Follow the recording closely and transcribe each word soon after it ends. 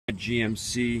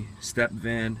GMC step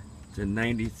van. It's a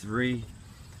 93. You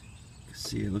can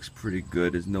see it looks pretty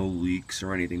good. There's no leaks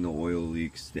or anything, no oil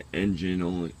leaks. The engine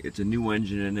only, it's a new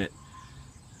engine in it.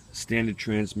 Standard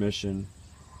transmission.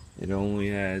 It only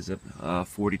has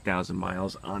 40,000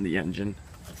 miles on the engine.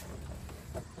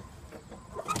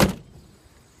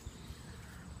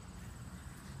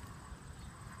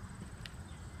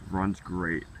 Runs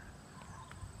great.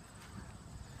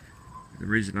 The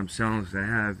reason I'm selling is I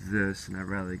have this and I'd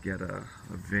rather get a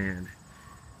van.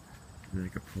 And then I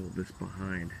could pull this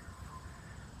behind.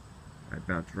 I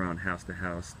bounce around house to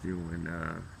house doing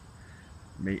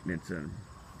maintenance and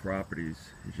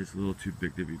properties. It's just a little too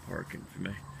big to be parking for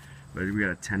me. But we got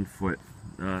a 10-foot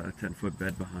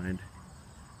bed behind.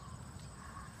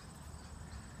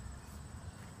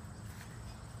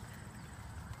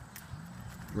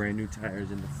 Brand new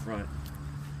tires in the front.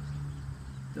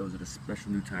 Those are the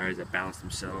special new tires that balance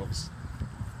themselves.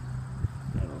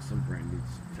 I don't know, some brand new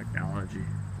technology.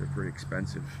 They're pretty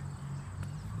expensive.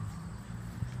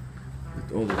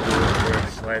 With all the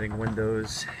doors, sliding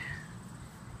windows.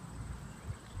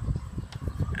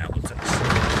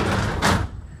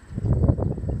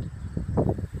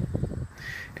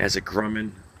 As a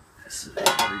Grumman, this is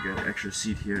pretty good. Extra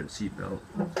seat here, seat belt.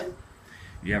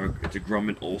 You have it's a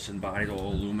Grumman Olson body,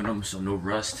 all aluminum, so no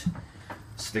rust.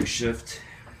 Stick shift.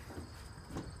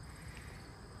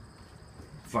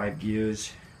 5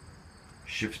 gears.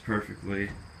 Shifts perfectly.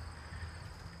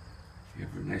 You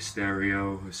have a nice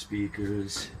stereo with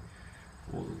speakers.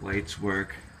 All the lights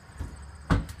work.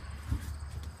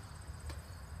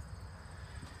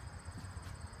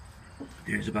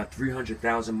 There's about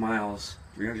 300,000 miles.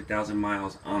 300,000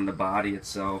 miles on the body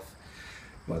itself,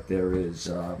 but there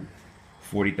is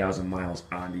 40,000 miles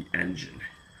on the engine,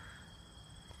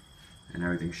 and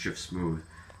everything shifts smooth.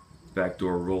 Back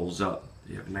door rolls up.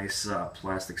 You have a nice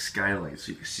plastic skylight,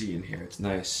 so you can see in here. It's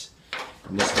nice.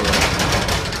 And this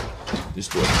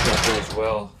door is up as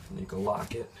well, and you can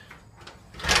lock it,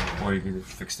 or you can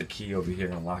fix the key over here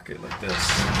and lock it like this.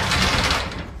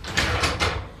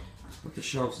 But the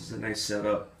shelves is a nice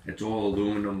setup. It's all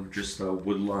aluminum, just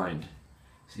wood lined.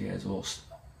 See, it has all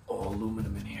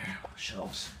aluminum in here,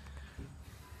 shelves.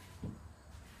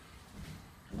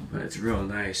 But it's real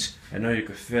nice. I know you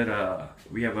could fit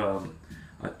we have a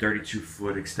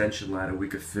 32-foot extension ladder. We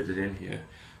could fit it in here.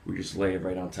 We just lay it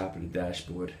right on top of the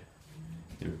dashboard,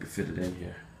 and we could fit it in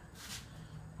here.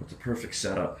 It's a perfect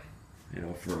setup, you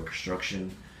know, for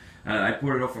construction. I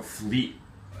put it off a fleet.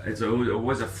 It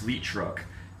was a fleet truck.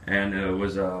 And it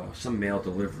was some mail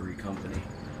delivery company.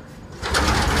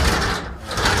 I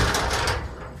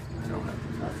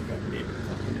forgot the name of the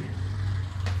company.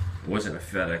 It wasn't a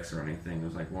FedEx or anything. It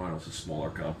was like one of those smaller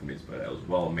companies, but it was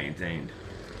well maintained.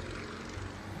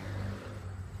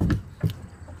 And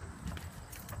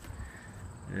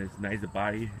it's nice. The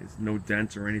body, it's no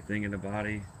dents or anything in the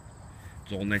body.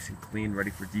 It's all nice and clean, ready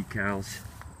for decals.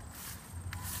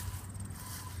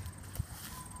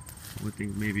 One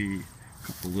thing, maybe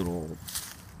couple little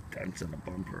dents on the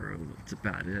bumper. That's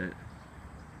about it.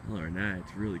 Other than that,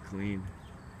 it's really clean.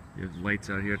 You have lights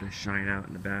out here to shine out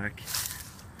in the back.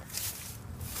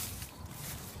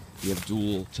 You have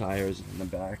dual tires in the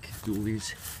back,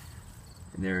 dualies,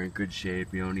 and they're in good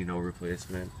shape. You don't need no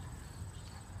replacement.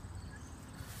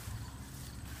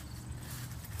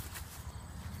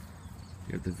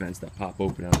 You have the vents that pop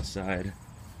open on the side.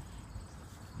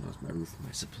 That's my roof for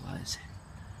my supplies.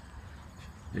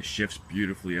 It shifts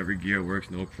beautifully. Every gear works,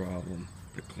 no problem.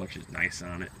 The clutch is nice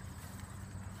on it.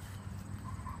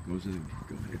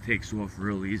 It takes off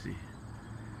real easy.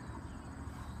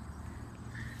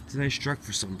 It's a nice truck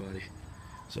for somebody.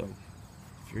 So,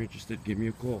 if you're interested, give me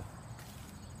a call.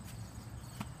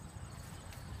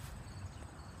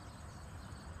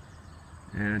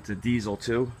 And it's a diesel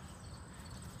too.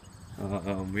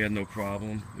 We had no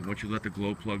problem. And once you let the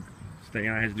glow plug stay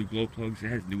on, it has new glow plugs. It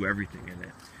has new everything in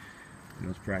it. You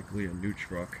know, it's practically a new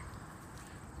truck.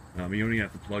 You only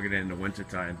have to plug it in the winter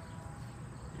time.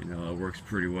 You know, it works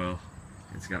pretty well.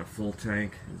 It's got a full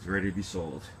tank. It's ready to be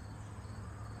sold.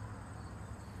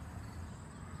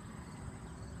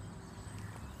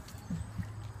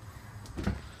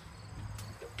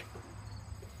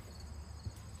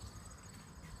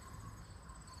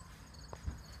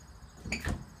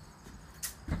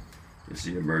 This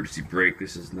is the emergency brake.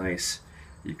 This is nice.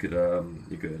 You could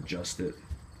adjust it.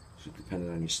 So depending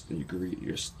on your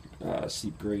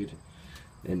seat grade,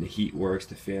 and the heat works,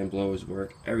 the fan blowers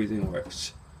work, everything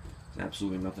works. There's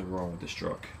absolutely nothing wrong with this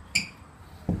truck.